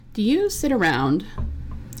Do you sit around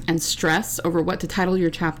and stress over what to title your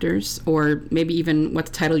chapters, or maybe even what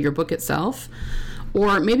to title your book itself?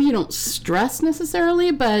 Or maybe you don't stress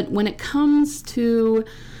necessarily, but when it comes to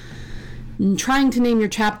trying to name your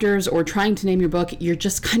chapters or trying to name your book, you're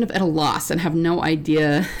just kind of at a loss and have no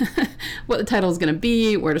idea what the title is going to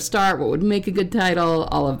be, where to start, what would make a good title,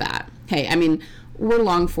 all of that. Hey, I mean, we're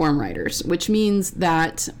long form writers, which means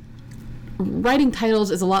that writing titles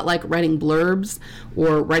is a lot like writing blurbs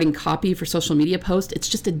or writing copy for social media posts. It's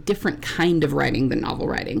just a different kind of writing than novel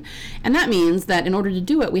writing. And that means that in order to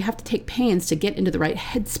do it, we have to take pains to get into the right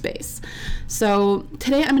headspace. So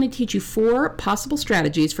today I'm going to teach you 4 possible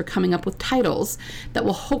strategies for coming up with titles that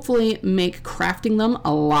will hopefully make crafting them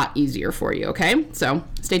a lot easier for you, okay? So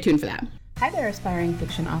stay tuned for that. Hi there, aspiring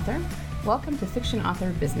fiction author. Welcome to Fiction Author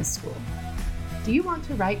Business School. Do you want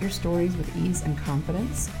to write your stories with ease and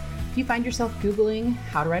confidence? Do you find yourself Googling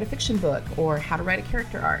how to write a fiction book or how to write a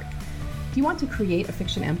character arc? Do you want to create a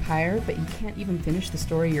fiction empire, but you can't even finish the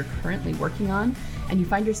story you're currently working on, and you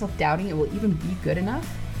find yourself doubting it will even be good enough?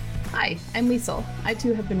 Hi, I'm Liesl. I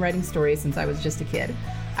too have been writing stories since I was just a kid.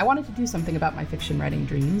 I wanted to do something about my fiction writing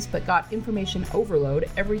dreams, but got information overload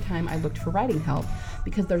every time I looked for writing help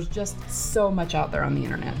because there's just so much out there on the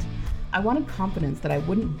internet. I wanted confidence that I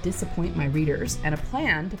wouldn't disappoint my readers and a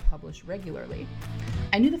plan to publish regularly.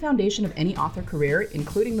 I knew the foundation of any author career,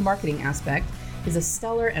 including the marketing aspect, is a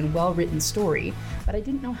stellar and well-written story, but I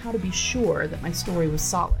didn't know how to be sure that my story was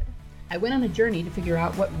solid. I went on a journey to figure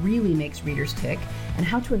out what really makes readers tick and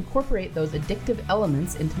how to incorporate those addictive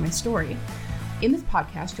elements into my story. In this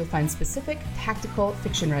podcast, you'll find specific, tactical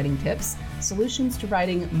fiction writing tips, solutions to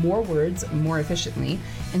writing more words more efficiently,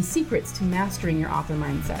 and secrets to mastering your author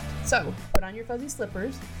mindset. So, put on your fuzzy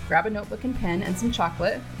slippers, grab a notebook and pen and some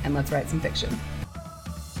chocolate, and let's write some fiction.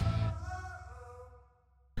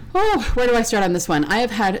 Oh, where do I start on this one? I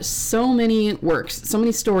have had so many works, so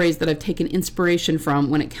many stories that I've taken inspiration from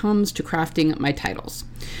when it comes to crafting my titles.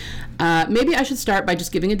 Maybe I should start by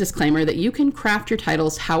just giving a disclaimer that you can craft your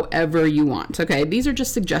titles however you want, okay? These are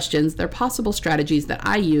just suggestions. They're possible strategies that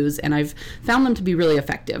I use, and I've found them to be really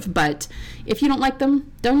effective. But if you don't like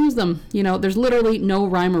them, don't use them. You know, there's literally no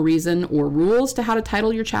rhyme or reason or rules to how to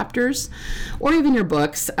title your chapters or even your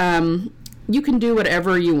books. You can do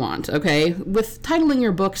whatever you want, okay? With titling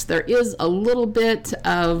your books, there is a little bit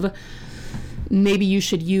of maybe you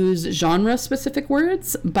should use genre-specific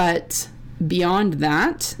words, but beyond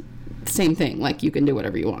that, same thing. Like, you can do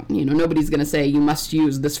whatever you want. You know, nobody's going to say you must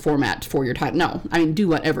use this format for your title. No, I mean, do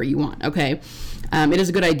whatever you want, okay? It is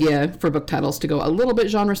a good idea for book titles to go a little bit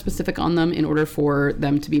genre-specific on them in order for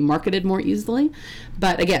them to be marketed more easily.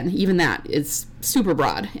 But again, even that is super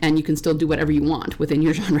broad, and you can still do whatever you want within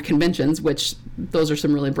your genre conventions, which those are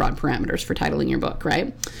some really broad parameters for titling your book,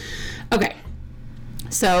 right? Okay,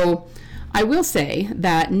 so I will say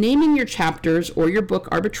that naming your chapters or your book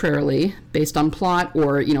arbitrarily based on plot,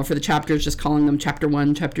 or, you know, for the chapters, just calling them chapter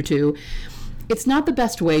 1, chapter 2, it's not the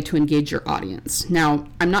best way to engage your audience. Now,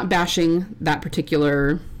 I'm not bashing that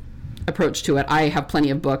particular approach to it. I have plenty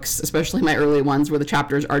of books, especially my early ones, where the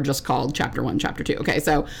chapters are just called chapter 1, chapter 2. Okay,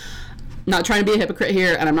 so not trying to be a hypocrite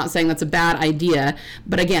here, and I'm not saying that's a bad idea,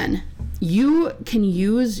 but again, you can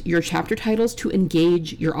use your chapter titles to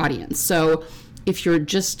engage your audience. So if you're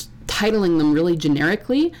just titling them really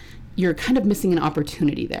generically, you're kind of missing an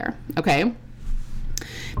opportunity there, okay?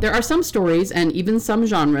 There are some stories and even some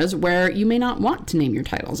genres where you may not want to name your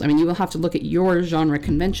titles. I mean, you will have to look at your genre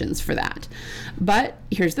conventions for that. But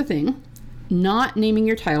here's the thing, not naming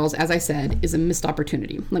your titles, as I said, is a missed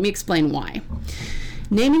opportunity. Let me explain why.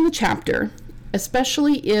 Naming the chapter,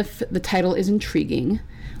 especially if the title is intriguing,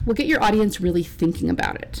 will get your audience really thinking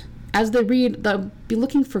about it. As they read, they'll be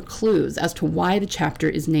looking for clues as to why the chapter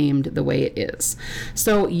is named the way it is.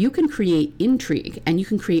 So you can create intrigue and you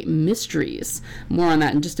can create mysteries, more on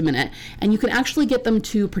that in just a minute, and you can actually get them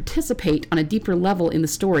to participate on a deeper level in the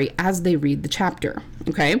story as they read the chapter,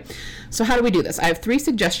 okay? So how do we do this? I have 3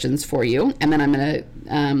 suggestions for you, and then I'm going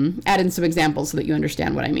to add in some examples so that you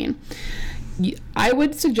understand what I mean. I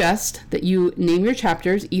would suggest that you name your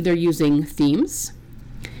chapters either using themes,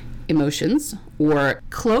 emotions, or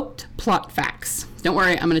cloaked plot facts. Don't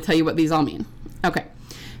worry, I'm going to tell you what these all mean. Okay,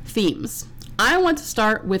 themes. I want to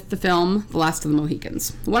start with the film The Last of the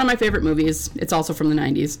Mohicans. One of my favorite movies. It's also from the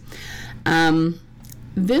 90s.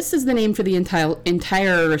 This is the name for the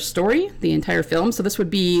entire story, the entire film. So this would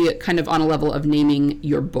be kind of on a level of naming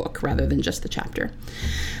your book rather than just the chapter.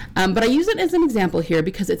 But I use it as an example here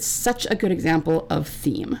because it's such a good example of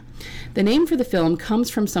theme. The name for the film comes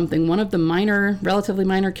from something one of the relatively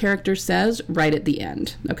minor characters says right at the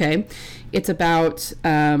end, okay? It's about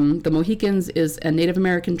the Mohicans is a Native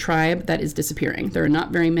American tribe that is disappearing. There are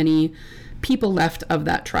not very many people left of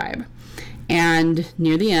that tribe. And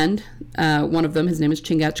near the end, one of them, his name is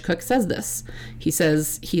Chingachgook, says this. He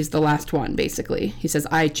says he's the last one, basically. He says,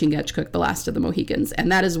 I, Chingachgook, the last of the Mohicans.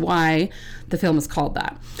 And that is why the film is called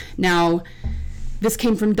that. Now, this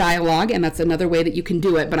came from dialogue, and that's another way that you can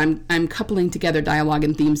do it, but I'm coupling together dialogue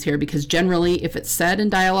and themes here because generally, if it's said in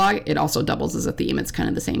dialogue, it also doubles as a theme. It's kind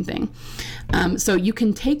of the same thing. So you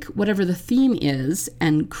can take whatever the theme is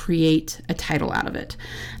and create a title out of it.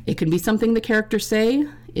 It can be something the characters say.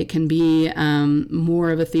 It can be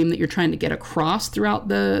more of a theme that you're trying to get across throughout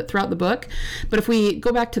the book. But if we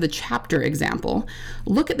go back to the chapter example,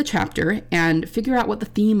 look at the chapter and figure out what the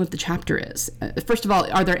theme of the chapter is. First of all,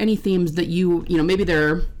 are there any themes that maybe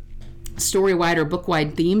they're story-wide or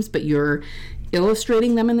book-wide themes, but you're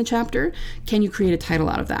illustrating them in the chapter? Can you create a title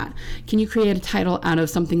out of that? Can you create a title out of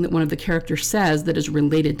something that one of the characters says that is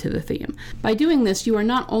related to the theme? By doing this, you are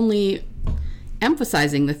not only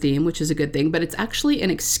emphasizing the theme, which is a good thing, but it's actually an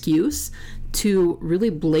excuse to really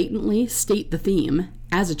blatantly state the theme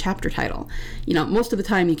as a chapter title. Most of the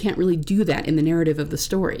time you can't really do that in the narrative of the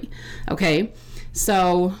story. Okay,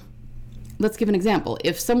 so let's give an example.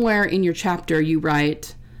 If somewhere in your chapter you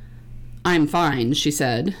write, I'm fine, she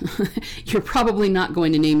said, you're probably not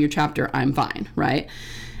going to name your chapter I'm fine, right?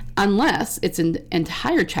 Unless it's an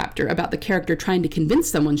entire chapter about the character trying to convince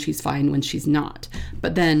someone she's fine when she's not.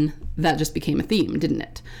 But then that just became a theme, didn't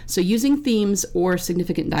it? So using themes or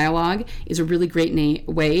significant dialogue is a really great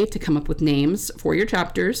way to come up with names for your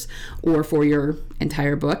chapters or for your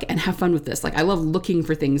entire book and have fun with this. Like, I love looking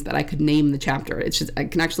for things that I could name the chapter. It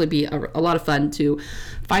can actually be a lot of fun to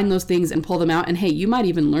find those things and pull them out. And hey, you might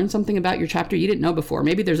even learn something about your chapter you didn't know before.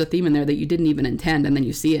 Maybe there's a theme in there that you didn't even intend, and then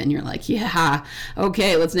you see it and you're like, yeah,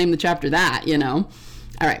 okay, let's name the chapter that, All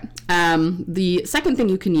right. The second thing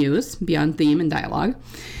you can use beyond theme and dialogue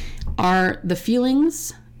are the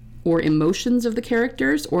feelings or emotions of the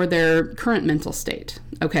characters or their current mental state,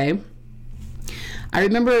 okay? I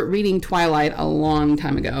remember reading Twilight a long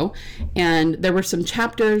time ago, and there were some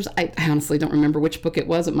chapters, I honestly don't remember which book it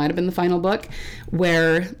was, it might have been the final book,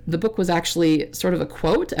 where the book was actually sort of a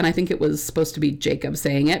quote, and I think it was supposed to be Jacob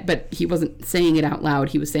saying it, but he wasn't saying it out loud,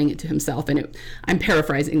 he was saying it to himself, and I'm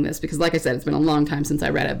paraphrasing this because, like I said, it's been a long time since I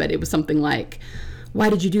read it, but it was something like, why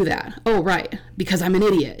did you do that? Oh, right, because I'm an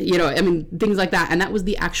idiot. Things like that. And that was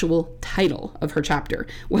the actual title of her chapter,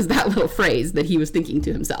 was that little phrase that he was thinking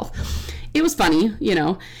to himself. It was funny,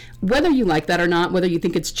 Whether you like that or not, whether you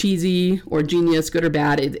think it's cheesy or genius, good or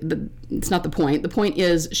bad, it's not the point. The point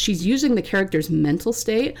is she's using the character's mental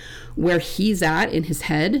state, where he's at in his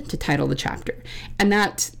head, to title the chapter. And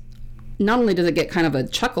that not only does it get kind of a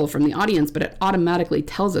chuckle from the audience, but it automatically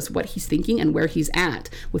tells us what he's thinking and where he's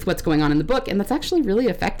at with what's going on in the book. And that's actually really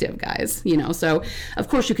effective, guys. So of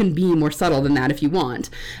course you can be more subtle than that if you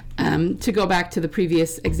want. To go back to the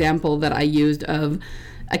previous example that I used of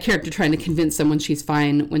a character trying to convince someone she's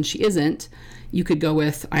fine when she isn't, you could go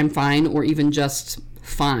with I'm fine, or even just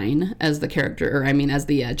fine as the character, as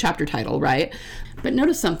the chapter title, right? But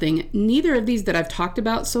notice something, neither of these that I've talked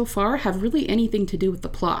about so far have really anything to do with the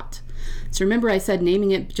plot. So remember I said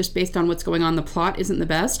naming it just based on what's going on, the plot isn't the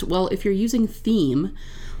best? Well, if you're using theme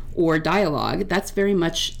or dialogue, that's very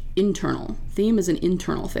much internal. Theme is an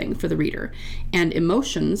internal thing for the reader, and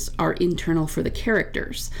emotions are internal for the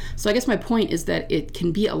characters. So I guess my point is that it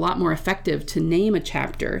can be a lot more effective to name a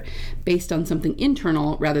chapter based on something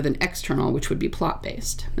internal rather than external, which would be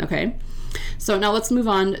plot-based, okay? So now let's move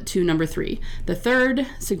on to number 3. The third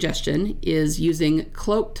suggestion is using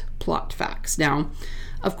cloaked plot facts. Now,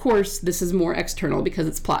 of course, this is more external because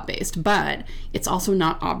it's plot-based, but it's also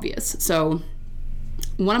not obvious. So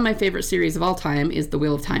one of my favorite series of all time is the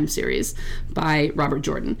Wheel of Time series by Robert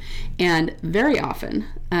Jordan. And very often,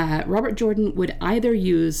 Robert Jordan would either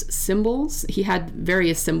use symbols. He had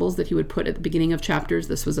various symbols that he would put at the beginning of chapters.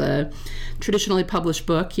 This was a traditionally published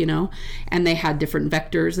book, and they had different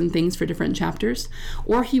vectors and things for different chapters.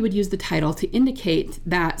 Or he would use the title to indicate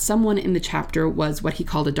that someone in the chapter was what he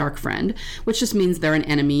called a dark friend, which just means they're an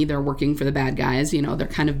enemy, they're working for the bad guys, they're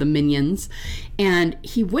kind of the minions. And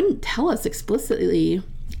he wouldn't tell us explicitly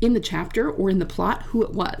in the chapter or in the plot who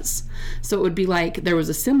it was. So it would be like there was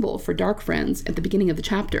a symbol for dark friends at the beginning of the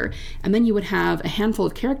chapter, and then you would have a handful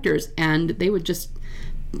of characters and they would just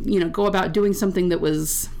go about doing something that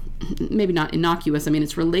was maybe not innocuous. I mean,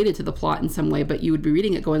 it's related to the plot in some way, but you would be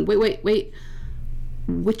reading it going, wait,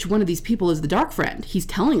 which one of these people is the dark friend? He's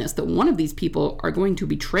telling us that one of these people are going to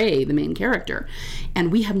betray the main character,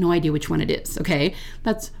 and we have no idea which one it is, okay?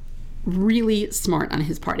 That's really smart on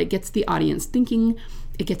his part. It gets the audience thinking,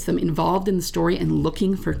 it gets them involved in the story and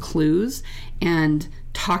looking for clues and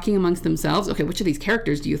talking amongst themselves. Okay, which of these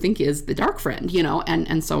characters do you think is the dark friend,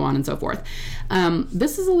 and so on and so forth.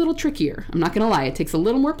 This is a little trickier. I'm not going to lie. It takes a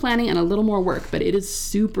little more planning and a little more work, but it is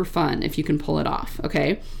super fun if you can pull it off,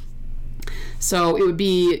 okay? So it would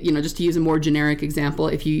be, just to use a more generic example,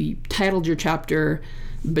 if you titled your chapter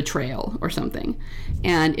Betrayal or something,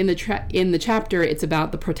 and in the chapter it's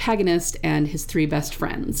about the protagonist and his 3 best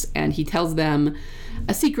friends, and he tells them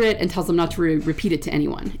a secret and tells them not to repeat it to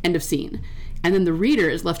anyone. End of scene. And then the reader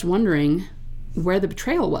is left wondering where the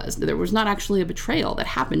betrayal was. There was not actually a betrayal that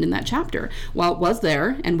happened in that chapter. Well, it was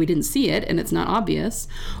there and we didn't see it and it's not obvious,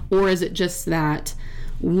 or is it just that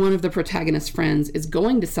one of the protagonist's friends is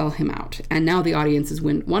going to sell him out, and now the audience is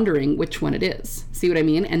wondering which one it is. See what I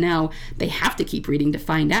mean? And now they have to keep reading to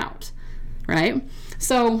find out, right?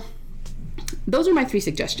 So those are my 3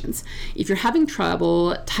 suggestions. If you're having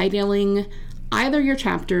trouble titling either your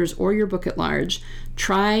chapters or your book at large,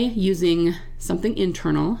 try using something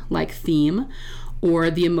internal like theme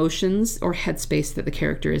or the emotions or headspace that the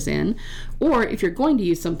character is in. Or if you're going to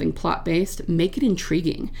use something plot-based, make it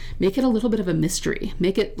intriguing. Make it a little bit of a mystery.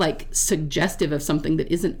 Make it like suggestive of something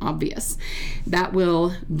that isn't obvious. That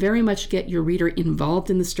will very much get your reader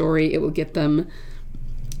involved in the story. It will get them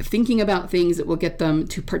thinking about things. It will get them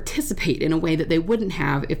to participate in a way that they wouldn't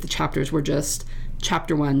have if the chapters were just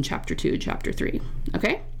chapter 1, chapter 2, chapter 3.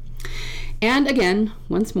 Okay? And again,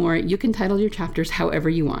 once more, you can title your chapters however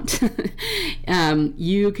you want.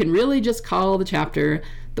 You can really just call the chapter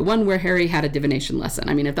the one where Harry had a divination lesson.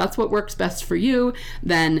 I mean, if that's what works best for you,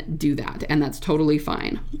 then do that, and that's totally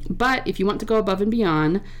fine. But if you want to go above and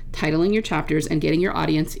beyond titling your chapters and getting your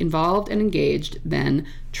audience involved and engaged, then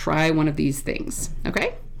try one of these things,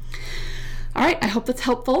 okay? All right, I hope that's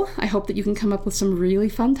helpful. I hope that you can come up with some really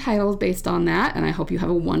fun titles based on that, and I hope you have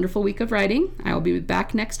a wonderful week of writing. I will be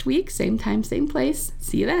back next week, same time, same place.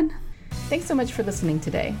 See you then. Thanks so much for listening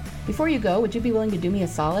today. Before you go, would you be willing to do me a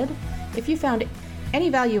solid? If you found any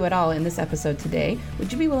value at all in this episode today,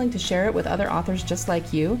 would you be willing to share it with other authors just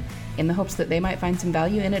like you, in the hopes that they might find some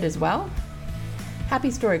value in it as well?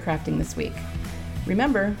 Happy story crafting this week.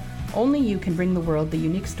 Remember, only you can bring the world the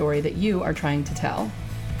unique story that you are trying to tell.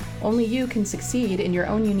 Only you can succeed in your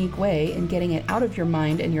own unique way in getting it out of your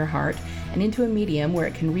mind and your heart and into a medium where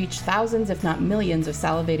it can reach thousands, if not millions, of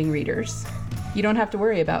salivating readers. You don't have to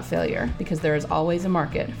worry about failure because there is always a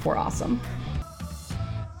market for awesome.